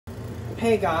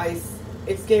Hey guys,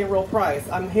 it's Gabriel Price.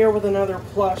 I'm here with another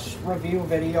plush review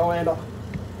video and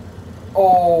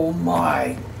oh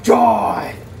my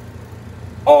god!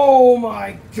 Oh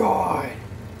my god!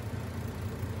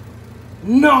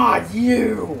 Not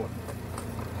you!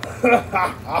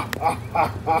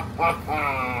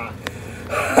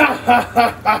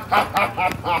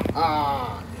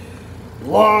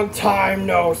 Long time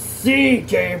no see,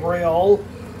 Gabriel!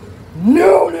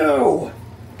 Nunu!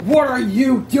 What are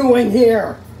you doing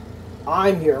here?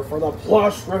 I'm here for the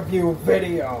plush review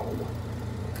video.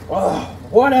 Ugh,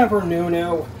 whatever,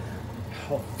 Nunu.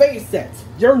 Well, face it,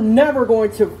 you're never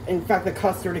going to infect the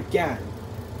custard again.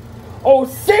 Oh,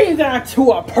 say that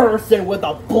to a person with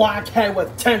a black head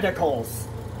with tentacles.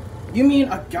 You mean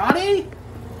a Gotti?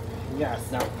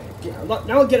 Yes, now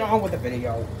get on with the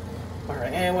video.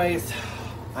 Alright, anyways,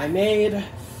 I made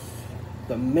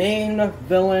the main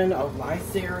villain of my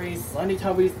series, Slendy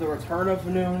Tubby's The Return of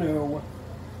Nunu.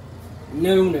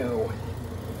 Nunu.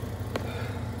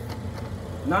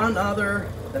 None other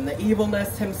than the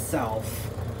evilness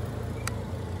himself.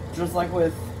 Just like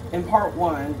in part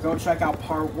 1, go check out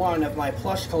part 1 of my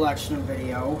plush collection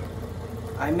video.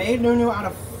 I made Nunu out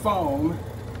of foam,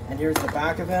 and here's the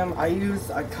back of him. I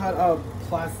cut a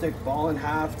plastic ball in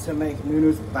half to make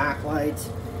Nunu's backlight.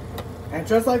 And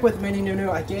just like with Mini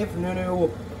Nunu, I gave Nunu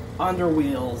under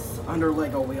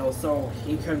Lego wheels, so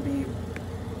he could be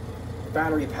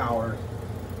battery powered.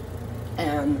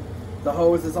 And the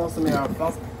hose is also made out of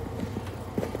felt.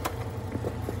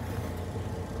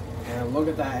 And look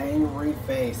at that angry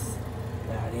face.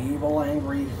 That evil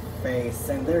angry face.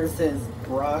 And there's his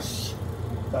brush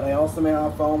that I also made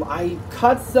out of foam. I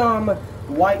cut some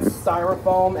white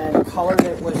styrofoam and colored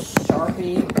it with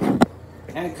Sharpie.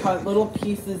 And cut little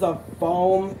pieces of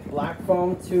foam, black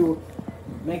foam, to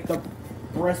make the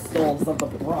bristles of the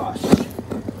brush.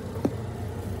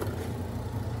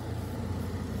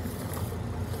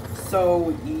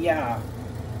 So, yeah.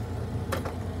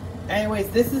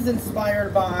 Anyways, this is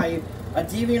inspired by a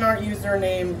DeviantArt user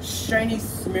named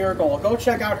shinysmeargle. Go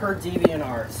check out her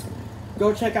DeviantArt.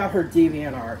 Go check out her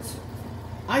DeviantArt.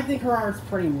 I think her art's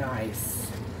pretty nice.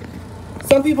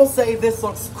 Some people say this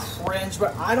looks cringe,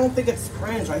 but I don't think it's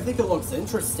cringe. I think it looks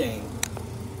interesting.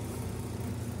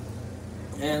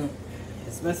 And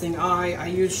it's missing eye. I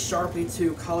used Sharpie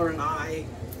to color an eye,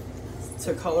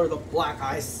 to color the black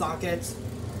eye socket.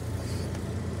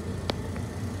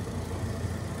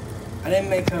 I didn't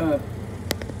make a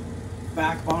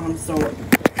back bottom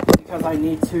because I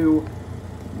need to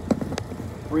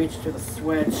reach to the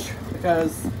switch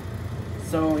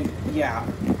yeah.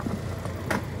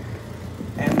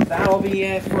 And that'll be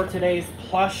it for today's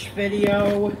plush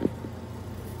video.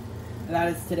 That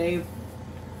is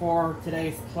for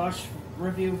today's plush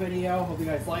review video. Hope you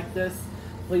guys liked this.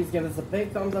 Please give us a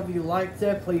big thumbs up if you liked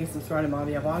it. Please subscribe to my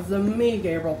vlogs. Me,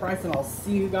 Gabriel Price, and I'll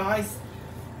see you guys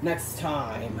next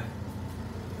time.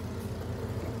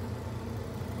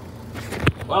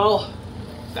 Well,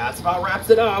 that's about wraps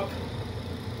it up.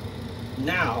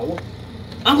 Now,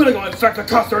 I'm gonna go infect the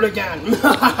custard again.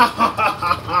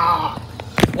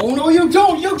 Oh no, you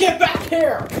don't! You get back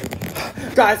here!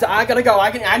 Guys, I gotta go.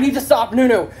 I need to stop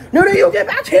Nunu. Nunu, you get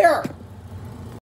back here!